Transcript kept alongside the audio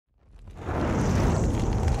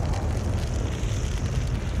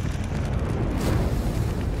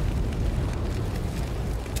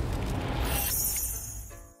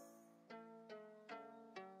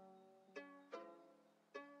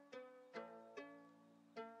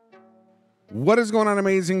What is going on,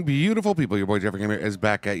 amazing, beautiful people? Your boy Jeffrey Gamer is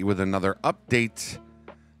back at you with another update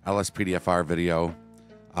Lspdfr video.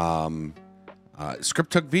 Gtav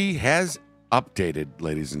has updated,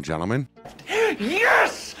 ladies and gentlemen.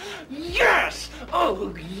 Yes! Yes!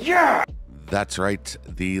 Oh, yeah! That's right.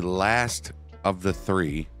 The last of the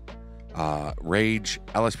three, Rage,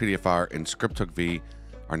 Lspdfr, and Gtav,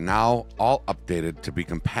 are now all updated to be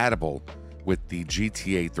compatible with the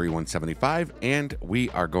GTA 3175, and we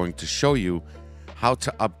are going to show you how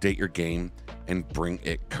to update your game and bring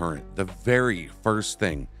it current. The very first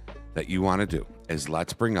thing that you want to do is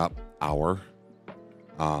let's bring up our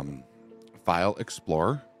file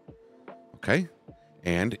explorer, okay?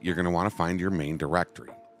 And you're going to want to find your main directory,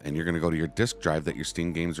 and you're going to go to your disk drive that your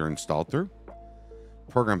Steam games are installed through.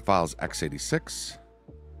 Program files x86,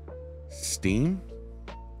 Steam,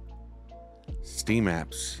 Steam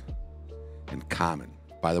apps, and common.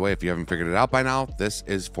 By the way, if you haven't figured it out by now, this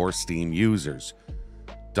is for Steam users.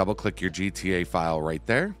 Double click your GTA file right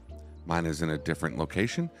there. Mine is in a different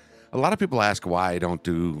location. A lot of people ask why I don't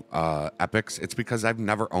do epics. It's because I've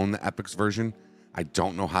never owned the epics version. I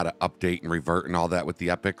don't know how to update and revert and all that with the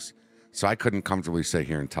epics. So I couldn't comfortably sit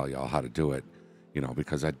here and tell y'all how to do it,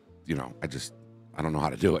 because I don't know how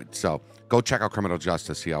to do it. So go check out Criminal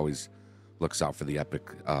Justice. He always looks out for the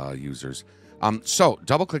epic users. So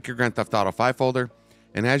double click your Grand Theft Auto 5 folder.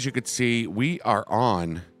 And as you can see, we are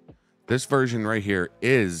on this version right here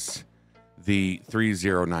is the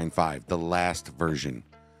 3095, the last version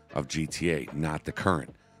of GTA, not the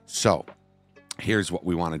current. So here's what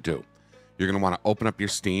we want to do. You're going to want to open up your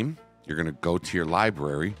Steam. You're going to go to your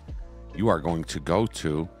library. You are going to go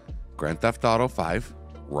to Grand Theft Auto 5,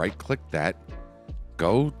 right click that,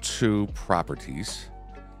 go to properties,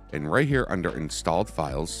 and right here under installed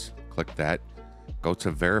files, click that, go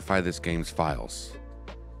to verify this game's files.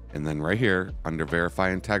 And then right here under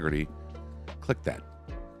verify integrity, click that.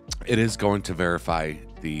 It is going to verify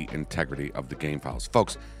the integrity of the game files.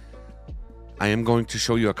 Folks, I am going to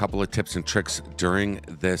show you a couple of tips and tricks during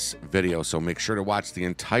this video, so make sure to watch the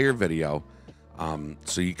entire video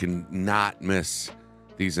so you can not miss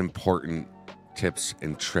these important tips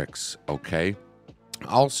and tricks, okay?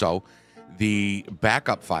 Also, the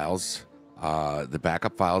backup files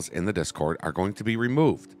in the Discord are going to be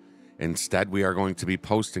removed. Instead, we are going to be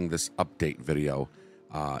posting this update video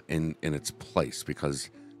in its place because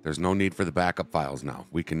there's no need for the backup files now.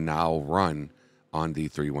 We can now run on the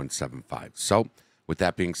 3175. So with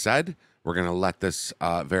that being said, we're going to let this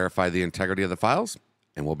verify the integrity of the files,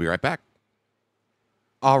 and we'll be right back.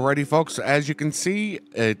 Alrighty, folks, as you can see,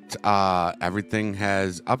 everything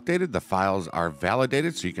has updated. The files are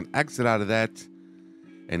validated, so you can exit out of that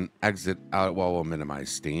and exit out. Well, we'll minimize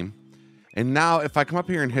Steam. And now if I come up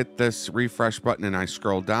here and hit this refresh button and I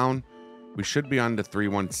scroll down, we should be on the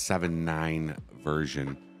 3179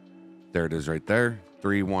 version. There it is right there,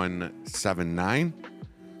 3179.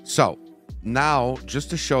 So now, just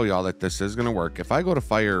to show y'all that this is going to work, if I go to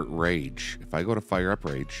fire Rage, if I go to fire up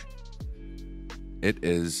Rage, it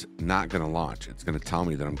is not going to launch. It's going to tell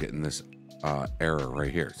me that I'm getting this error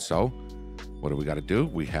right here. So what do we got to do?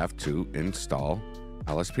 We have to install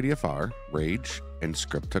Lspdfr, Rage, and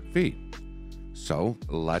Gtav. So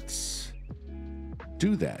let's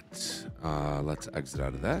do that. Let's exit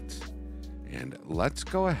out of that. And let's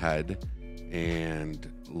go ahead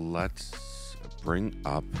and let's bring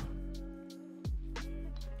up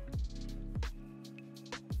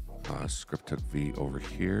Gtav over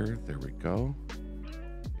here. There we go.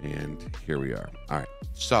 And here we are. All right.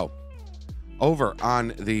 So over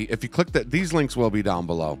on if you click that, these links will be down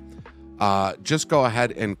below. Just go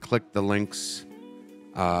ahead and click the links,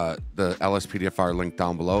 the Lspdfr link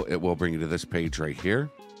down below. It will bring you to this page right here.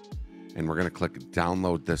 And we're going to click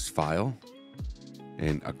download this file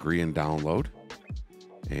and agree and download.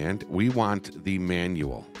 And we want the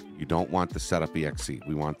manual. You don't want the setup exe.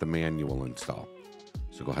 We want the manual install.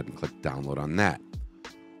 So go ahead and click download on that.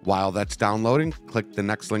 While that's downloading, click the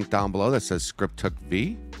next link down below that says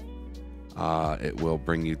Gtav. It will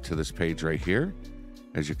bring you to this page right here.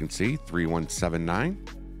 As you can see, 3179.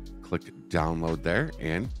 Click download there,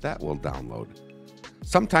 and that will download.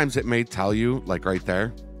 Sometimes it may tell you, like right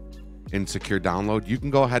there, in secure download, you can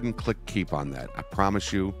go ahead and click keep on that. I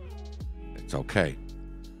promise you, it's okay.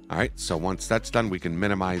 All right, so once that's done, we can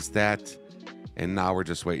minimize that. And now we're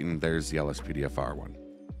just waiting. There's the Lspdfr one.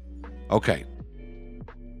 Okay.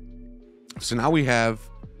 So now we got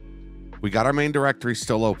our main directory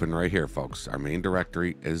still open right here, folks. Our main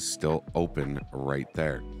directory is still open right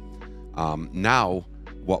there. Now,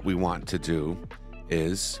 what we want to do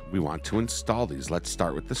is we want to install these. Let's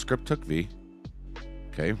start with the Gtav.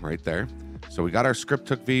 Okay, right there. So we got our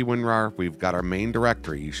script.v WinRAR. We've got our main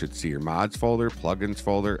directory. You should see your mods folder, plugins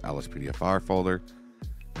folder, Lspdfr folder,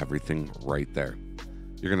 everything right there.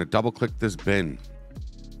 You're going to double click this bin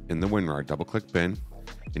in the WinRAR, double click bin,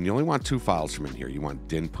 and you only want 2 files from in here. You want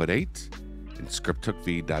dinput8 and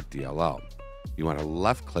script.v.dll. You want to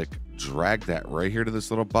left click, drag that right here to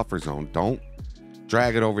this little buffer zone. Don't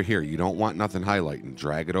drag it over here. You don't want nothing highlighting.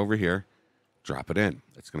 Drag it over here, drop it in.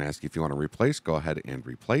 It's going to ask you if you want to replace. Go ahead and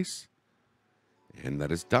replace. And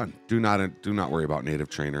that is done. Do not worry about native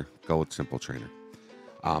trainer. Go with simple trainer.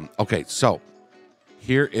 Okay, so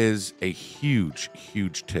here is a huge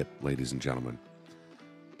tip, ladies and gentlemen.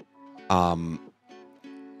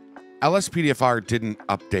 Lspdfr didn't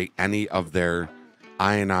update any of their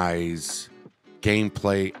intilaize,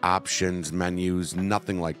 gameplay options, menus,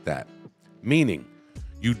 nothing like that. Meaning,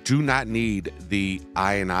 you do not need the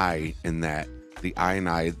ini in that, the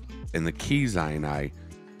ini and the keys ini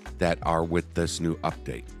that are with this new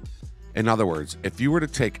update. In other words, if you were to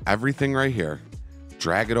take everything right here,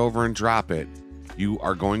 drag it over and drop it, you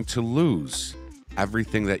are going to lose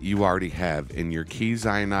everything that you already have in your keys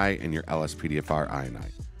ini and your Lspdfr ini.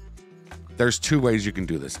 There's 2 ways you can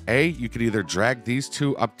do this. A, you could either drag these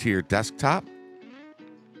 2 up to your desktop,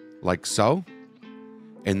 like so,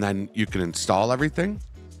 and then you can install everything,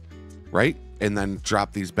 right? And then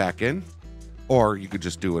drop these back in, or you could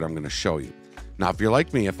just do what I'm going to show you. Now, if you're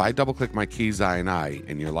like me, if I double click my keys ini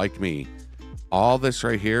and you're like me, all this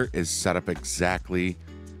right here is set up exactly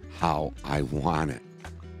how I want it.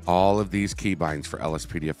 All of these keybinds for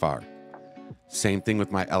Lspdfr. Same thing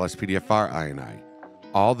with my Lspdfr ini.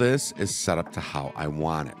 All this is set up to how I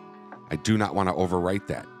want it. I do not want to overwrite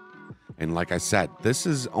that. And like I said, this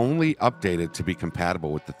is only updated to be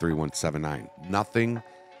compatible with the 3179. Nothing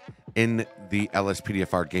in the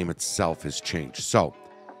Lspdfr game itself has changed. So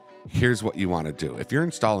here's what you want to do. If you're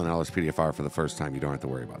installing Lspdfr for the first time, you don't have to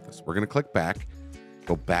worry about this. We're going to click back,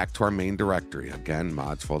 go back to our main directory. Again,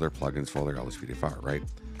 mods folder, plugins folder, Lspdfr, right?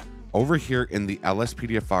 Over here in the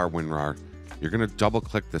Lspdfr WinRAR, you're going to double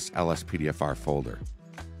click this Lspdfr folder.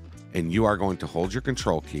 And you are going to hold your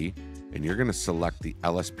control key and you're going to select the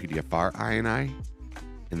Lspdfr ini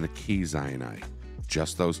and the keys ini.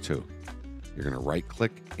 Just those 2. You're going to right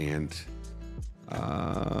click and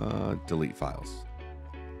delete files.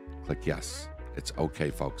 Click yes. It's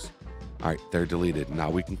okay, folks. All right, they're deleted. Now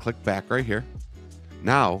we can click back right here.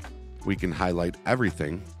 Now we can highlight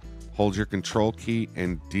everything, hold your control key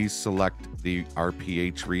and deselect the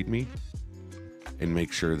RPH README and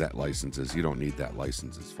make sure that licenses. You don't need that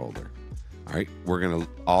licenses folder. All right, we're going to,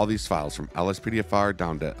 all these files from Lspdfr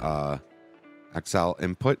down to XL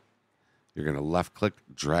input, you're going to left click,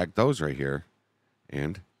 drag those right here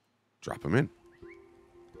and drop them in.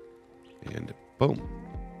 And boom.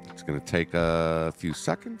 It's going to take a few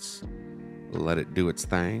seconds. Let it do its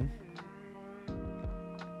thing.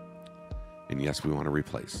 And yes, we want to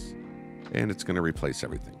replace. And it's going to replace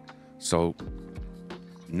everything. So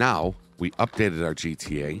now we updated our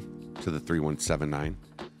GTA to the 3179.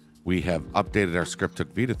 We have updated our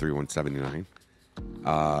script.v to 3179.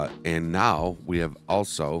 And now we have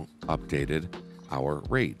also updated our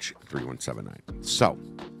Rage 3179. So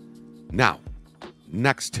now,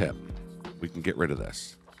 next tip, we can get rid of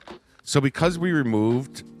this. So because we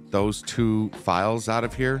removed those 2 files out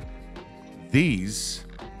of here, these,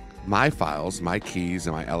 my files, my keys,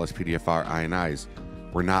 and my Lspdfr inis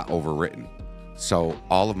were not overwritten. So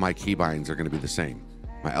all of my keybinds are going to be the same.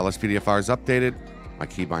 My Lspdfr is updated. My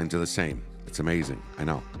keybinds are the same. It's amazing. I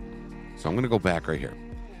know. So I'm going to go back right here.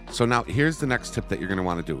 So now here's the next tip that you're going to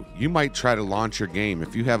want to do. You might try to launch your game.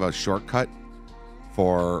 If you have a shortcut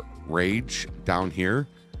for Rage down here,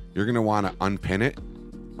 you're going to want to unpin it,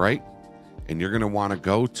 right? And you're going to want to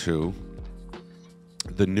go to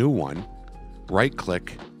the new one, right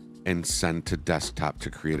click, and send to desktop to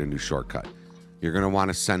create a new shortcut. You're going to want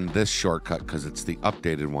to send this shortcut because it's the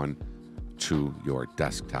updated one to your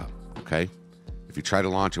desktop, okay? If you try to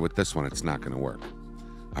launch it with this one, it's not going to work.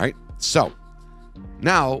 All right, so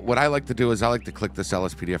now what I like to do is I like to click this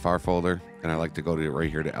Lspdfr folder, and I like to go to right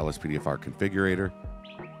here to Lspdfr configurator,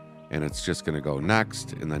 and it's just going to go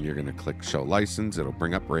next, and then you're going to click show license. It'll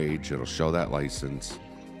bring up Rage. It'll show that license.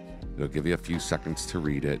 It'll give you a few seconds to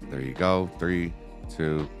read it. There you go. 3,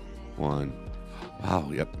 2, 1. Wow,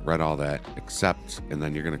 yep, read all that. Accept, and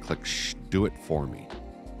then you're going to click do it for me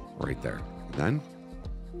right there. And then,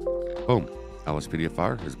 boom,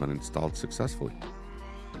 Lspdfr has been installed successfully.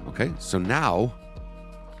 Okay, so now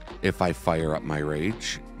if I fire up my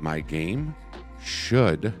Rage, my game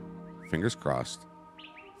should, fingers crossed,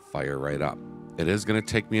 fire right up. It is going to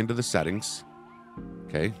take me into the settings.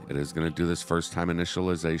 Okay, it is going to do this first time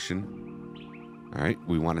initialization. All right,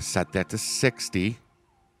 we want to set that to 60.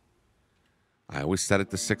 I always set it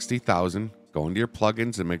to 60,000. Go into your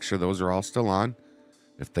plugins and make sure those are all still on.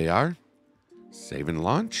 If they are, save and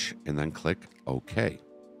launch, and then click OK.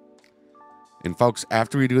 And folks,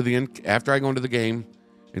 after we do after I go into the game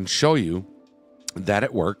and show you that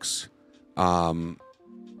it works, oh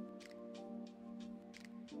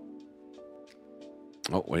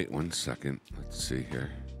wait 1 second. Let's see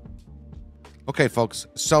here. Okay, folks.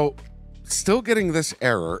 So still getting this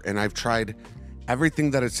error, and I've tried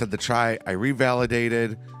everything that it said to try. I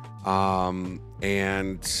revalidated,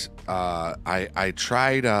 and I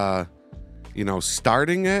tried, you know,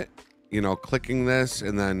 starting it, you know, clicking this,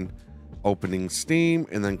 and then opening Steam,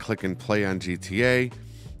 and then click and play on GTA,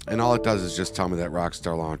 and all it does is just tell me that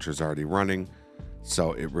Rockstar Launcher is already running.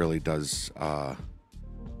 So it really does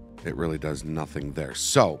nothing there.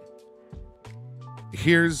 So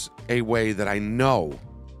here's a way that I know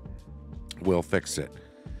will fix it.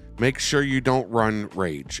 Make sure you don't run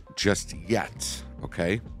Rage just yet,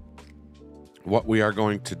 okay? What we are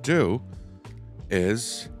going to do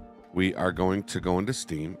is we are going to go into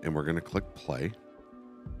Steam, and we're going to click play,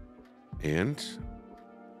 and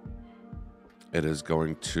it is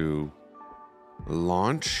going to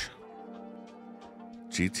launch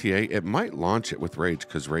GTA. It might launch it with Rage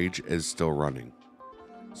because Rage is still running.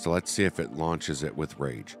 So let's see if it launches it with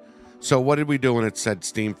Rage. So what did we do when it said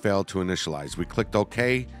Steam failed to initialize? We clicked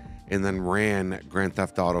OK and then ran Grand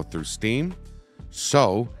Theft Auto through Steam.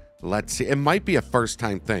 So let's see. It might be a first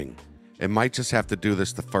time thing. It might just have to do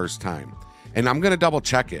this the first time. And I'm going to double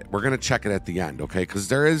check it. We're going to check it at the end, okay? Because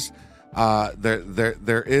there is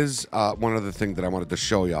one other thing that I wanted to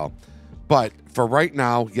show y'all. But for right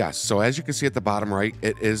now, yes. So as you can see at the bottom right,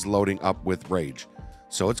 it is loading up with Rage.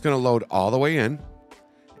 So it's going to load all the way in.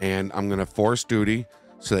 And I'm going to force duty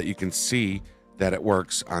so that you can see that it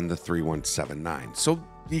works on the 3179. So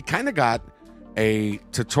you kind of got a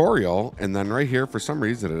tutorial. And then right here, for some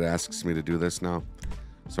reason, it asks me to do this now.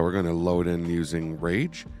 So we're going to load in using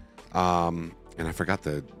Rage. And I forgot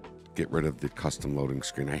to get rid of the custom loading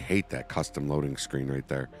screen. I hate that custom loading screen right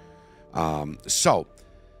there. So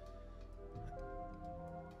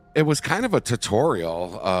it was kind of a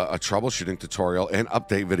tutorial, a troubleshooting tutorial and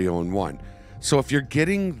update video in one. So if you're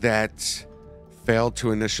getting that failed to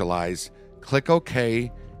initialize, click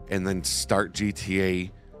OK and then start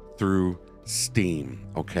GTA through Steam.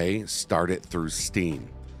 Okay, start it through Steam.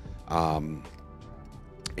 And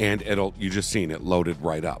you just seen it loaded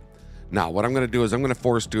right up. Now, what I'm going to do is I'm going to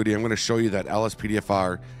force duty. I'm going to show you that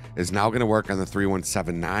Lspdfr is now going to work on the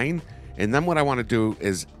 3179. And then what I want to do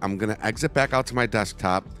is I'm going to exit back out to my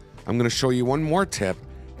desktop. I'm going to show you one more tip.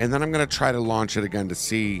 And then I'm going to try to launch it again to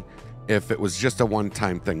see if it was just a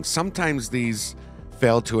one-time thing. Sometimes these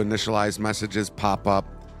failed to initialize messages pop up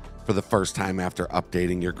for the first time after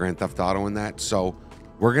updating your Grand Theft Auto and that. So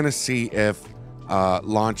we're going to see if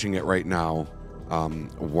launching it right now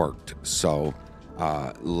worked. So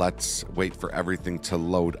let's wait for everything to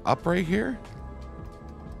load up right here.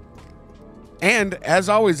 And as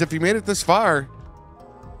always, if you made it this far,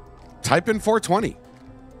 type in 420,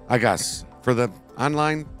 I guess, for the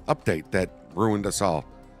online update that ruined us all.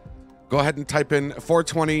 Go ahead and type in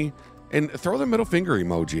 420 and throw the middle finger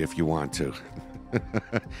emoji if you want to.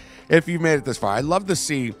 If you made it this far. I love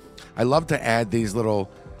to add these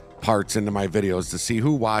little parts into my videos to see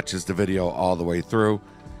who watches the video all the way through.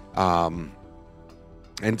 And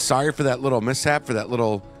sorry for that little mishap, for that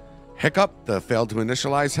little hiccup, the failed to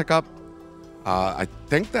initialize hiccup. I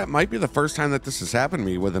think that might be the first time that this has happened to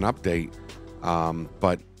me with an update.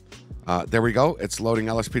 But there we go. It's loading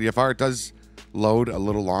Lspdfr. It does load a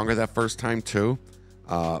little longer that first time too.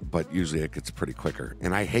 But usually it gets pretty quicker.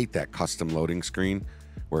 And I hate that custom loading screen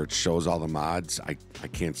where it shows all the mods. I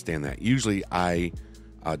can't stand that. Usually I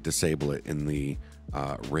disable it in the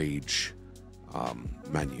Rage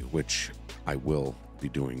menu, which I will be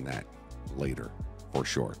doing that later for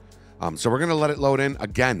sure. So we're going to let it load in.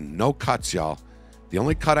 Again, no cuts, y'all. The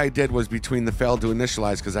only cut I did was between the failed to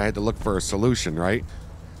initialize because I had to look for a solution, right?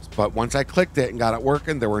 But once I clicked it and got it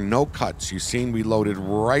working, there were no cuts. You seen we loaded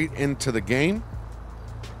right into the game.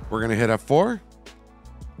 We're going to hit F4.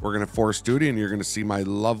 We're going to force duty, and you're going to see my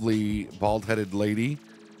lovely bald-headed lady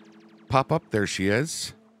pop up. There she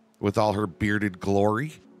is with all her bearded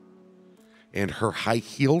glory and her high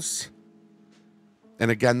heels. And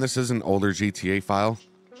again, this is an older GTA file,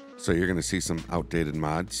 so you're going to see some outdated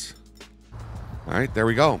mods. All right, there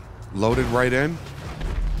we go. Loaded right in.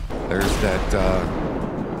 There's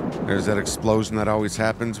that explosion that always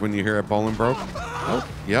happens when you hear a Bolingbroke. Oh,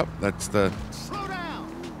 yep, that's the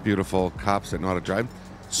beautiful cops that know how to drive.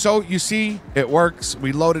 So you see, it works.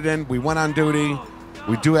 We loaded in. We went on duty.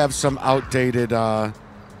 We do have some outdated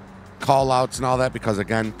call outs and all that because,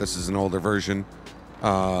 again, this is an older version.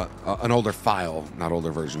 An older file, not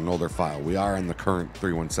older version, an older file. We are in the current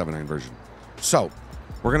 3.179 version. So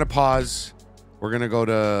we're going to pause. We're going to go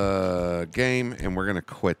to game, and we're going to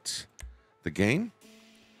quit the game.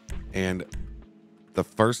 And the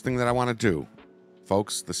first thing that I want to do,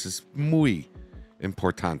 folks, this is muy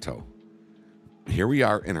importante. Here we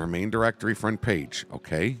are in our main directory front page,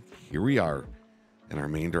 okay? Here we are in our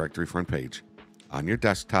main directory front page. On your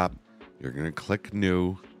desktop, you're going to click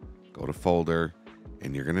New, go to Folder,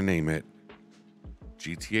 and you're going to name it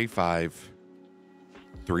GTA 5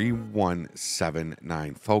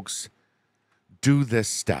 3179. Folks, do this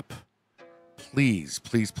step. Please,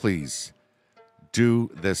 please, please do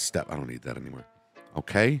this step. I don't need that anymore.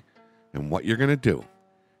 Okay? And what you're going to do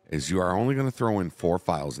is you are only going to throw in 4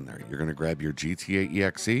 files in there. You're going to grab your GTA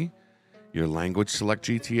EXE, your language select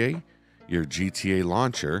GTA, your GTA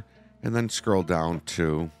launcher, and then scroll down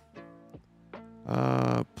to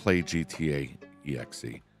play GTA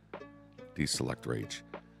EXE, deselect rage.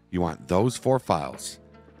 You want those 4 files.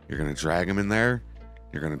 You're going to drag them in there.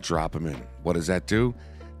 You're going to drop them in. What does that do?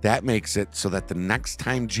 That makes it so that the next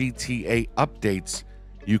time GTA updates,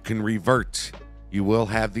 you can revert. You will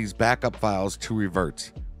have these backup files to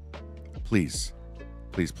revert. Please,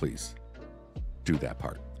 please, please do that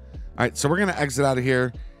part. All right, so we're going to exit out of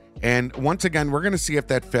here. And once again, we're going to see if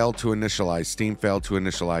that failed to initialize. Steam failed to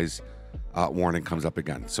initialize. Warning comes up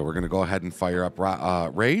again. So we're going to go ahead and fire up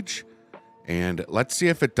Rage. And let's see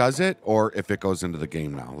if it does it or if it goes into the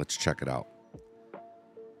game now. Let's check it out.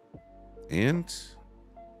 And,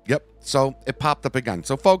 yep, so it popped up again.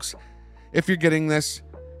 So, folks, if you're getting this,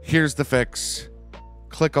 here's the fix.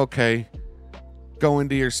 Click OK. Go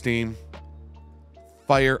into your Steam.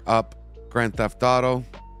 Fire up Grand Theft Auto.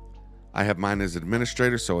 I have mine as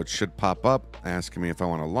administrator, so it should pop up asking me if I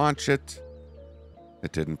want to launch it.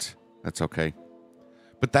 It didn't. That's okay.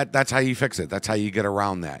 But that's how you fix it. That's how you get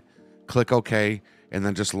around that. Click OK, and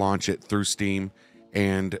then just launch it through Steam,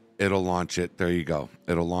 and it'll launch it. There you go.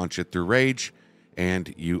 It'll launch it through Rage,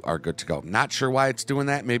 and you are good to go. Not sure why it's doing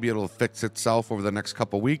that. Maybe it'll fix itself over the next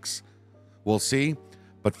couple weeks. We'll see.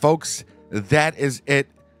 But, folks, that is it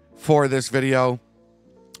for this video.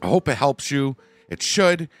 I hope it helps you. It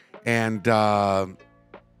should. And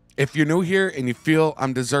if you're new here and you feel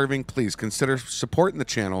I'm deserving, please consider supporting the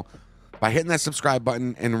channel by hitting that subscribe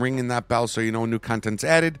button and ringing that bell so you know new content's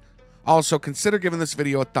added. Also, consider giving this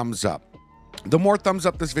video a thumbs up. The more thumbs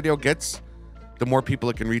up this video gets, the more people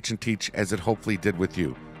it can reach and teach, as it hopefully did with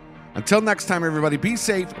you. Until next time, everybody, be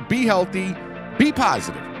safe, be healthy, be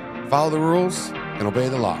positive, follow the rules, and obey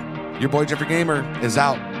the law. Your boy, Jeffrey Gamer, is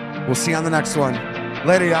out. We'll see you on the next one.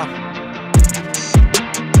 Later, y'all.